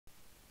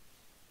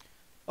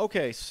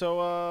Okay,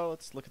 so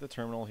let's look at the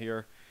terminal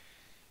here.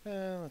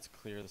 Let's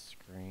clear the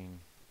screen.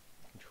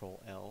 Control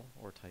L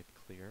or type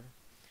clear.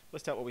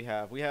 List out what we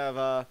have. We have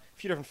a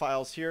few different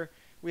files here.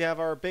 We have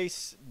our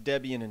base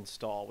Debian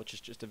install, which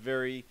is just a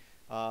very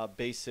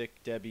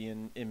basic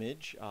Debian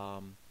image.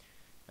 And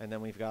then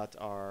we've got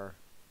our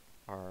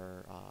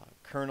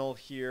kernel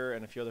here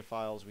and a few other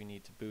files we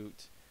need to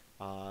boot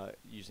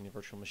using a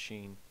virtual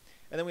machine.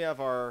 And then we have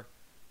our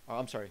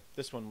I'm sorry,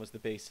 this one was the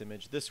base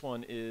image. This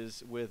one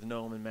is with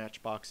GNOME and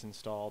Matchbox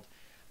installed.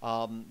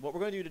 What we're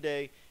going to do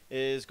today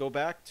is go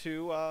back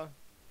to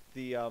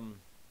the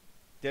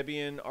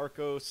Debian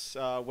Archos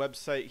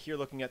website here,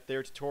 looking at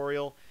their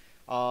tutorial.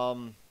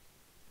 And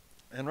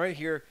right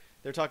here,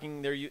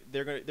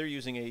 they're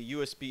using a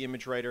USB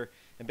image writer,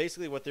 and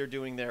basically what they're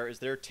doing there is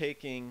they're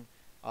taking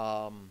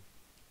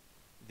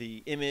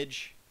the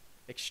image,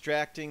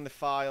 extracting the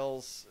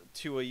files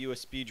to a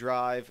USB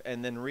drive,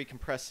 and then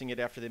recompressing it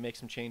after they make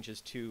some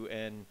changes to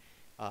an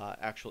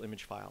actual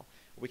image file.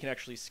 We can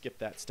actually skip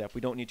that step.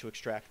 We don't need to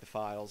extract the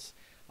files.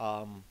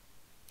 And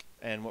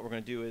what we're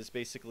going to do is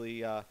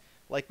basically,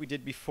 like we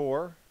did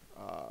before,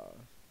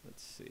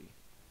 let's see.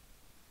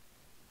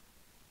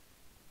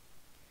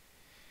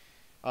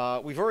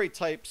 We've already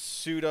typed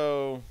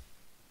sudo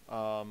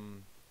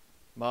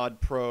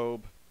mod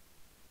probe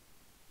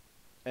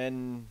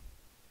nbd.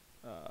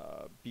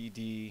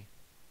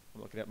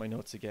 I'm looking at my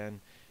notes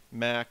again.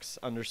 Max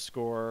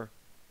underscore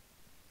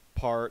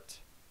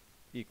part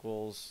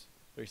equals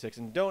 36.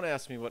 And don't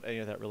ask me what any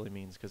of that really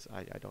means, because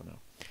I don't know.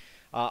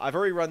 I've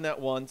already run that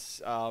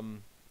once.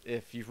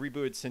 If you've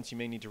rebooted since, you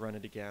may need to run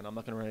it again. I'm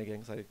not going to run it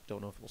again because I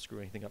don't know if it will screw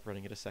anything up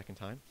running it a second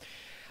time.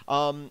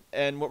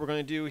 And what we're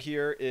going to do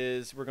here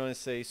is we're going to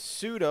say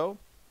sudo,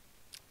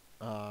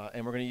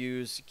 and we're going to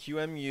use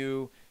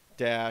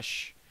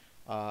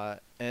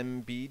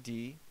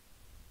QEMU-MBD,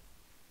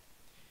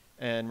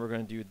 and we're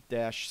going to do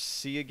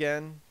 -C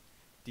again,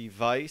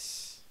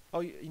 device. Oh,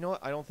 you know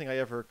what? I don't think I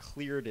ever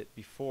cleared it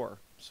before,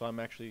 so I'm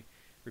actually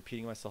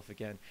repeating myself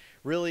again.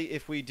 Really,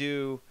 if we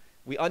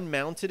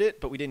unmounted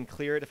it, but we didn't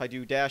clear it. If I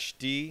do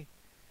 -D,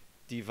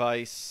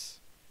 device,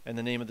 and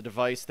the name of the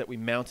device that we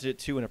mounted it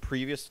to in a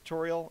previous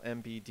tutorial,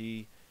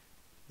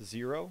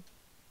 MBD0,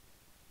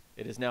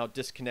 it is now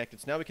disconnected.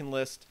 So now we can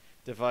list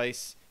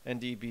device,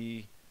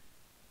 NDB,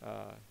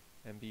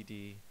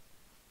 MBD,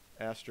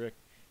 asterisk,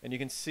 and you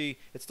can see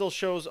it still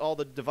shows all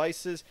the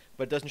devices,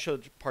 but it doesn't show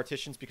the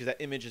partitions because that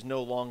image is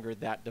no longer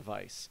that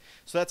device.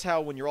 So that's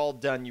how, when you're all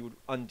done, you would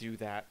undo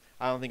that.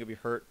 I don't think it would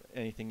hurt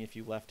anything if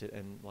you left it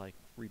and like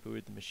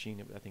rebooted the machine.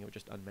 I think it would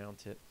just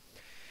unmount it.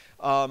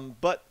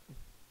 But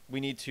we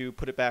need to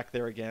put it back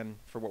there again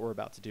for what we're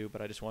about to do,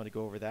 but I just wanted to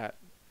go over that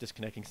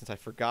disconnecting since I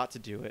forgot to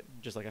do it,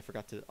 just like I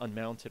forgot to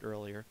unmount it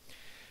earlier.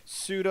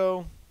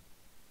 Sudo,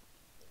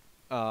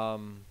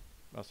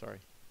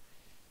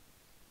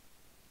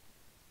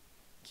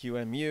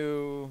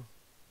 QEMU,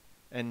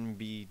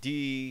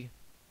 NBD,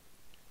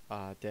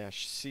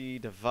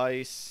 -C,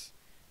 device,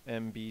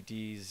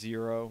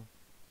 MBD0,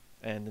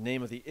 and the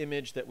name of the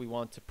image that we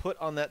want to put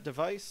on that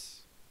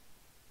device,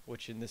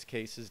 which in this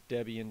case is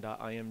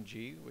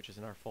Debian.img, which is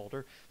in our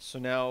folder. So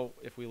now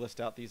if we list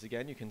out these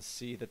again, you can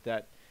see that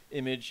that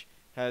image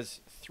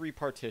has 3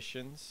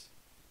 partitions.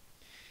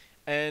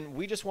 And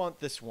we just want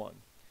this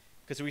one,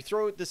 because if we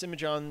throw this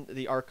image on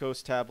the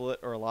Archos tablet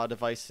or a lot of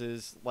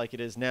devices like it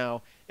is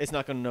now, it's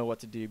not going to know what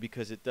to do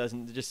because it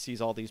just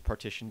sees all these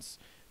partitions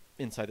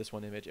inside this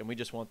one image, and we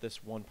just want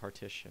this one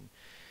partition.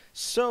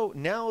 So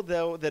now,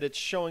 though, that it's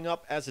showing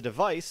up as a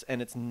device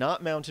and it's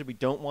not mounted, we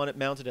don't want it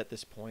mounted at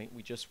this point,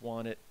 we just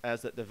want it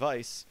as that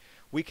device,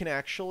 we can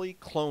actually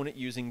clone it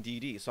using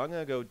dd. So I'm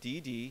going to go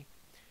dd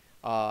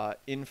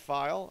in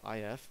file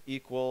if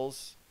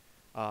equals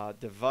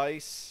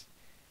device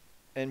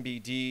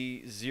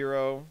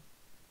nbd0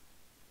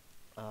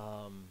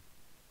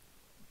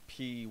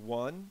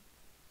 p1,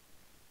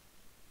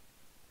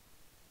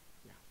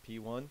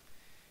 p1,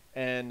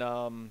 and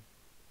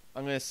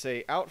I'm going to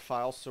say out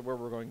file, so where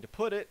we're going to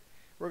put it,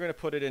 we're going to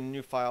put it in a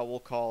new file. We'll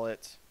call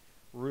it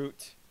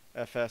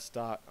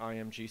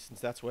rootfs.img, since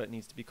that's what it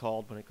needs to be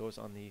called when it goes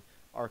on the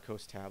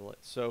Archos tablet.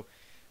 So,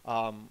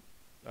 and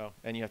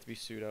you have to be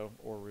sudo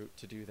or root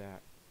to do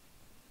that.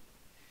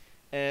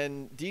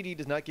 And dd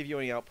does not give you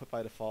any output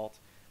by default,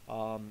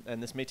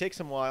 and this may take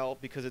some while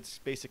because it's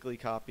basically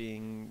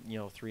copying,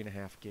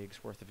 3.5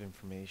 gigs worth of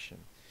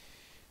information.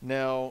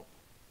 Now,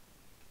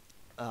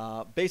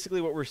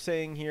 basically what we're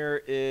saying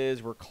here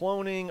is we're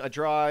cloning a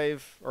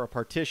drive or a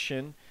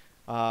partition.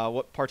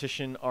 What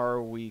partition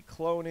are we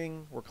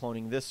cloning? We're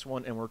cloning this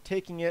one, and we're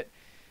taking it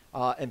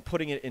and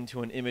putting it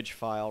into an image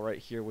file right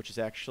here, which is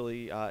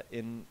actually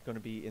going to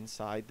be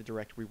inside the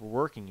directory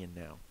we're working in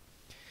now.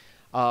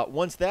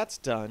 Once that's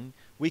done,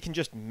 we can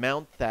just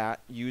mount that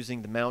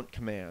using the mount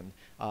command.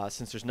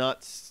 Since there's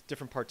not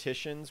different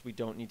partitions, we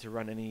don't need to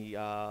run any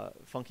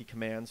funky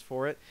commands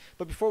for it.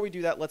 But before we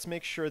do that, let's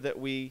make sure that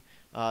we,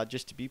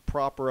 just to be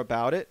proper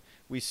about it,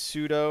 we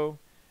sudo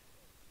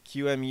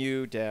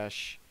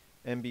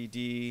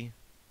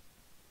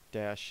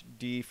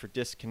QEMU-MBD-D for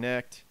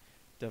disconnect,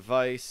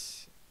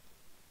 device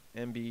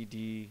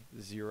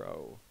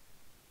mbd0.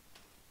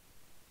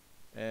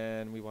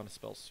 And we want to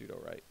spell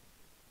sudo right.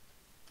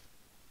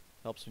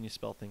 Helps when you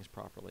spell things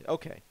properly.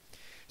 Okay.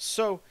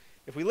 So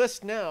if we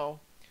list now,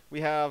 we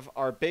have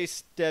our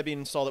base Debian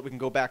install that we can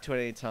go back to at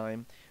any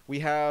time. We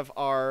have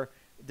our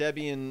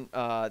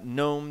Debian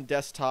GNOME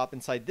desktop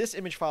inside this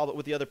image file, but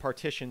with the other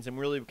partitions, and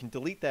really we can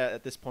delete that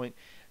at this point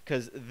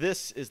because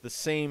this is the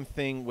same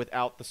thing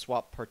without the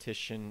swap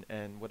partition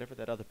and whatever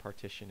that other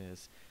partition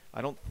is.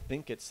 I don't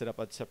think it's set up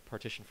a separate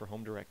partition for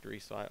home directory,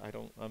 so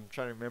I'm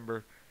trying to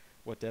remember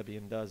what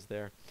Debian does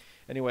there.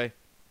 Anyway,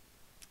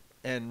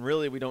 and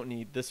really we don't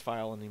need this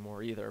file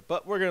anymore either,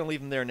 but we're going to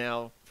leave them there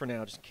now for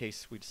now just in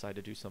case we decide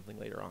to do something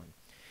later on.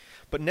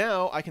 But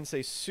now I can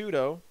say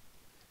sudo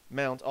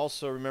mount.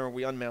 Also remember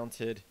we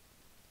unmounted,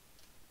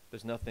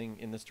 there's nothing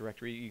in this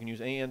directory. You can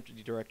use any empty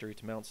directory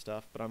to mount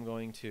stuff, but I'm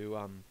going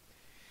to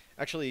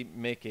actually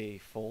make a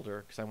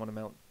folder because I want to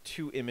mount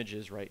 2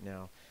 images right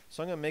now.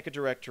 So I'm going to make a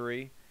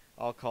directory.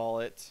 I'll call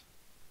it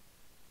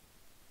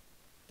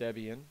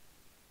Debian.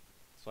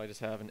 So I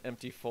just have an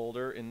empty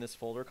folder in this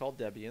folder called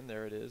Debian.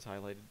 There it is,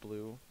 highlighted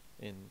blue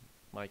in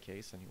my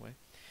case anyway.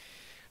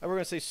 And we're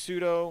going to say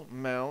sudo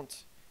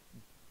mount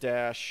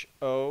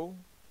 -o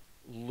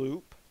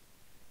loop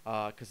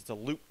because it's a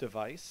loop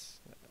device.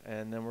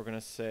 And then we're going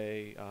to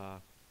say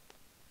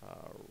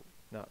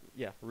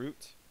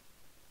root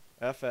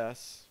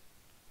fs.img.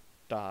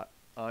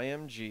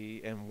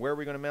 And where are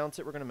we going to mount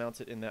it? We're going to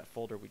mount it in that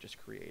folder we just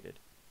created.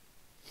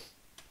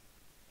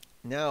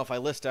 Now if I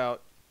list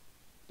out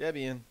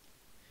Debian,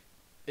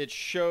 it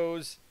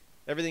shows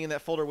everything in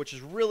that folder, which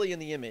is really in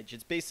the image.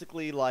 It's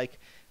basically like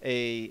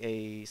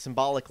a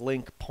symbolic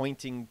link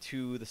pointing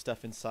to the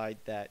stuff inside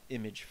that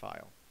image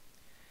file.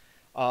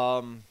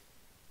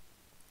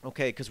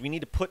 Okay, because we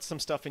need to put some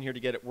stuff in here to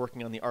get it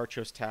working on the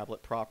Archos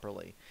tablet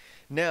properly.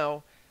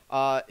 Now,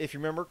 if you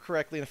remember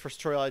correctly, in the first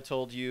tutorial I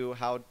told you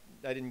how,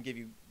 I didn't give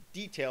you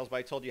details, but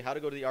I told you how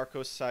to go to the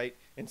Archos site,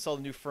 install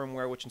the new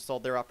firmware, which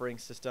installed their operating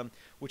system,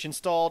 which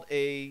installed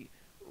a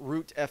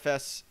root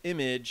fs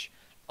image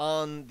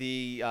on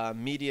the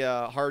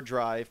media hard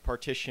drive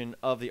partition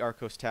of the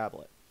Archos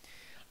tablet.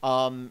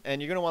 And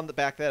you're going to want to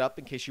back that up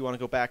in case you want to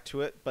go back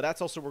to it, but that's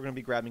also where we're going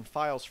to be grabbing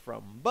files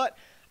from. But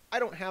I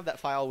don't have that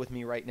file with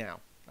me right now.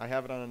 I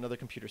have it on another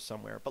computer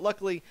somewhere. But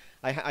luckily,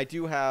 I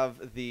do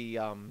have the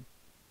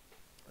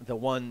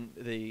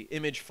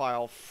image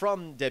file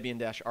from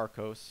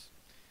Debian-Archos,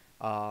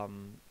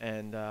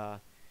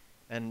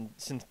 and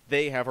since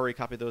they have already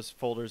copied those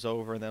folders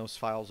over and those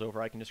files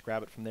over, I can just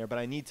grab it from there. But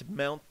I need to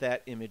mount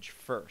that image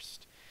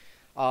first.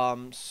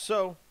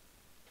 So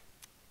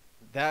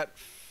that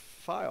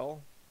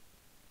file,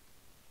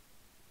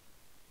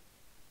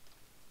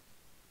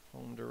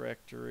 home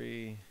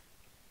directory,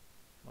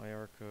 my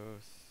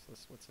Archos,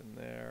 that's what's in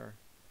there.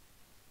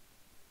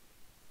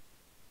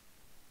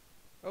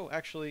 Oh,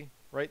 actually,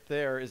 right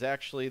there is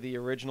actually the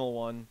original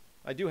one.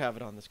 I do have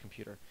it on this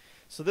computer.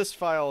 So this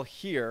file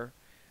here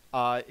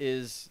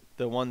is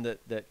the one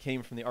that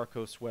came from the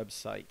Archos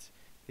website,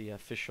 the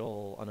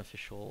official,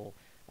 unofficial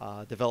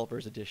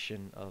developers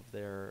edition of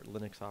their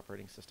Linux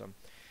operating system.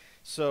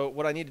 So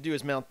what I need to do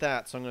is mount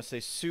that. So I'm going to say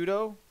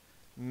sudo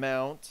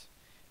mount,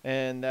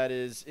 and that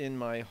is in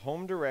my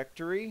home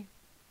directory,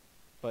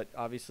 but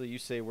obviously you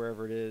say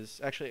wherever it is.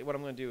 Actually, what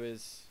I'm going to do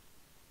is,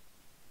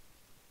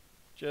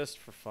 just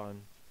for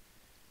fun,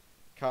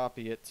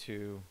 copy it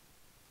to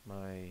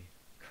my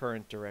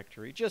current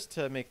directory, just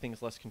to make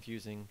things less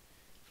confusing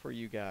for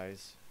you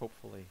guys,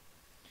 hopefully.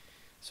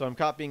 So I'm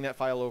copying that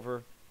file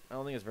over. I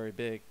don't think it's very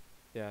big.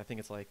 Yeah, I think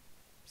it's like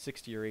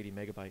 60 or 80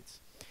 megabytes.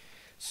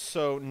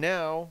 So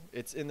now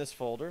it's in this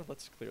folder.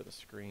 Let's clear the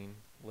screen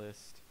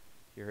list.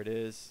 Here it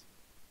is.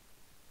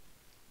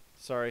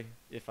 Sorry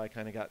if I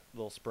kind of got a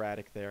little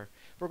sporadic there.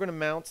 We're going to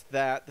mount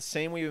that the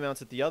same way we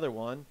mounted the other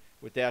one,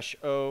 with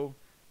 -o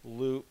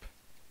loop,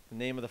 the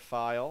name of the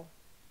file.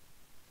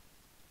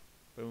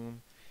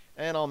 Boom.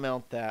 And I'll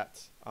mount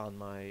that on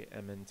my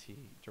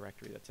MNT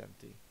directory that's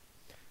empty.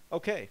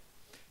 Okay,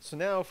 so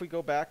now if we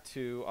go back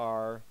to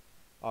our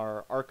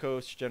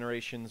Archos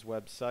Generations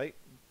website,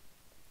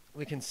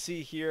 we can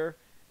see here,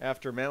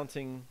 after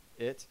mounting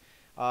it,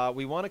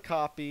 we want to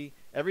copy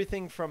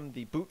everything from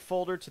the boot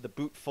folder to the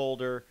boot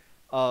folder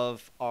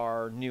of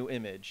our new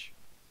image.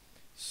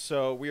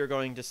 So we are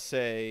going to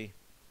say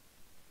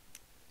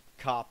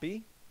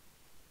copy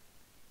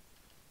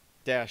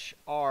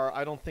 -r.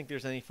 I don't think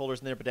there's any folders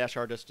in there, but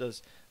 -r just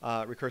does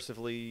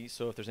recursively,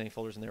 so if there's any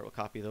folders in there, it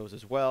will copy those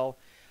as well.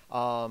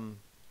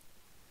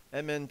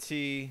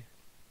 MNT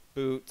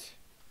boot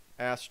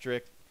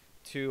asterisk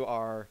to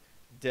our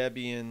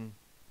Debian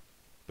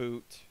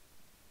boot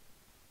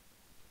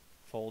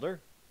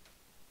folder.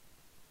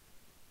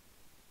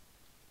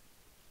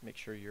 Make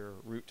sure you're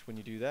root when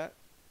you do that,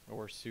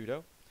 or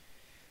sudo.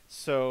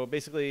 So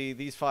basically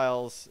these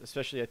files,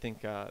 especially I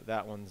think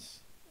that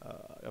one's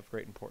of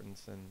great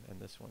importance, and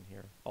this one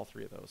here, all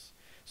three of those.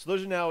 So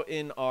those are now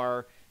in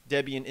our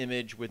Debian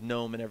image with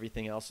GNOME and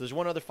everything else. There's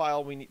one other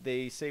file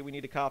they say we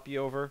need to copy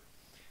over.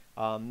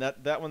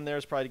 That one there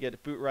is probably to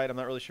get boot right. I'm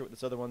not really sure what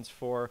this other one's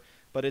for,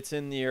 but it's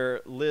in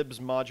your libs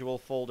module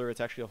folder.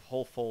 It's actually a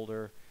whole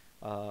folder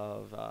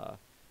of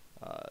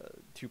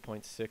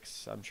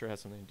 2.6. I'm sure it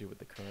has something to do with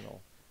the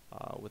kernel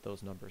with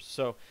those numbers.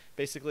 So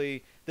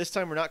basically, this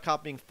time we're not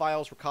copying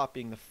files, we're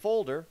copying the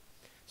folder.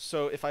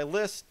 So if I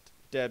list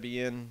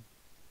Debian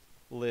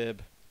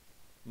lib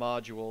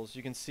modules,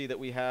 you can see that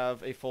we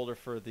have a folder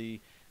for the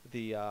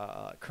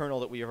kernel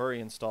that we have already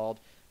installed,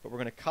 but we're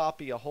going to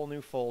copy a whole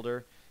new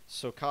folder.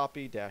 So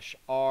copy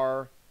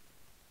 -r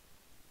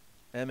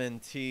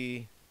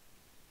mnt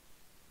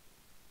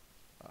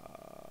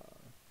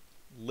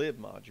lib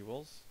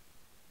modules.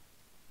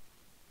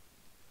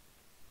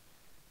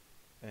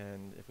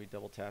 And if we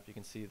double tap, you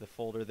can see the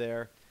folder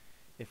there.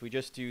 If we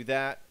just do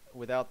that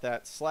without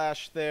that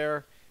slash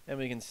there, and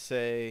we can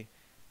say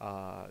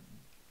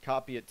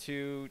copy it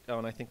to, oh,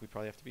 and I think we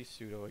probably have to be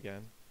sudo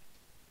again.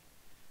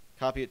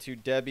 Copy it to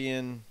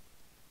Debian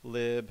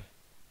lib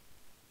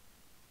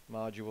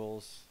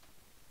modules.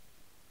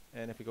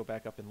 And if we go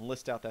back up and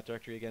list out that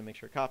directory again, make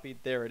sure copied,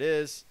 there it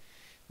is.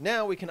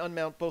 Now we can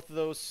unmount both of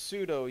those.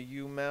 Sudo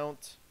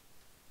umount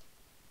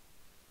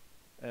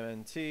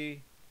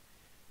mnt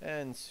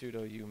and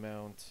sudo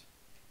umount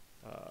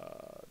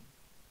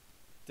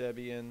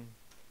Debian.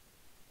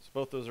 So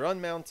both those are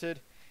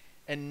unmounted.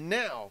 And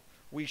now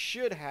we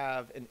should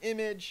have an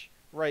image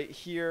right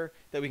here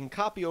that we can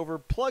copy over,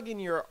 plug in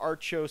your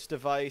Archos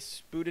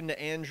device, boot into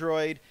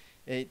Android,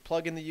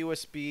 plug in the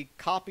USB,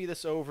 copy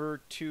this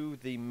over to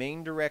the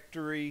main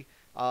directory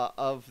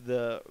of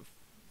the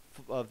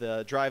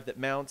drive that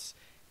mounts,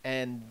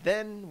 and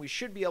then we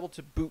should be able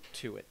to boot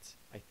to it.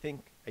 I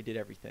think I did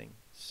everything.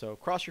 So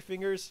cross your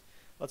fingers.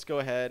 Let's go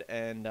ahead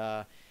and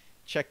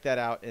check that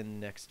out in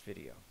the next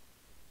video.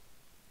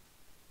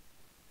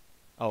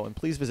 Oh, and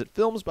please visit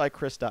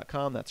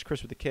filmsbychris.com. That's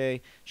Chris with a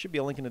K. Should be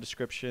a link in the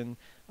description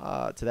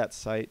to that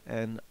site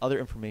and other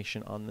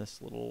information on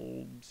this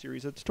little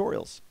series of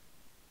tutorials.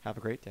 Have a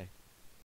great day.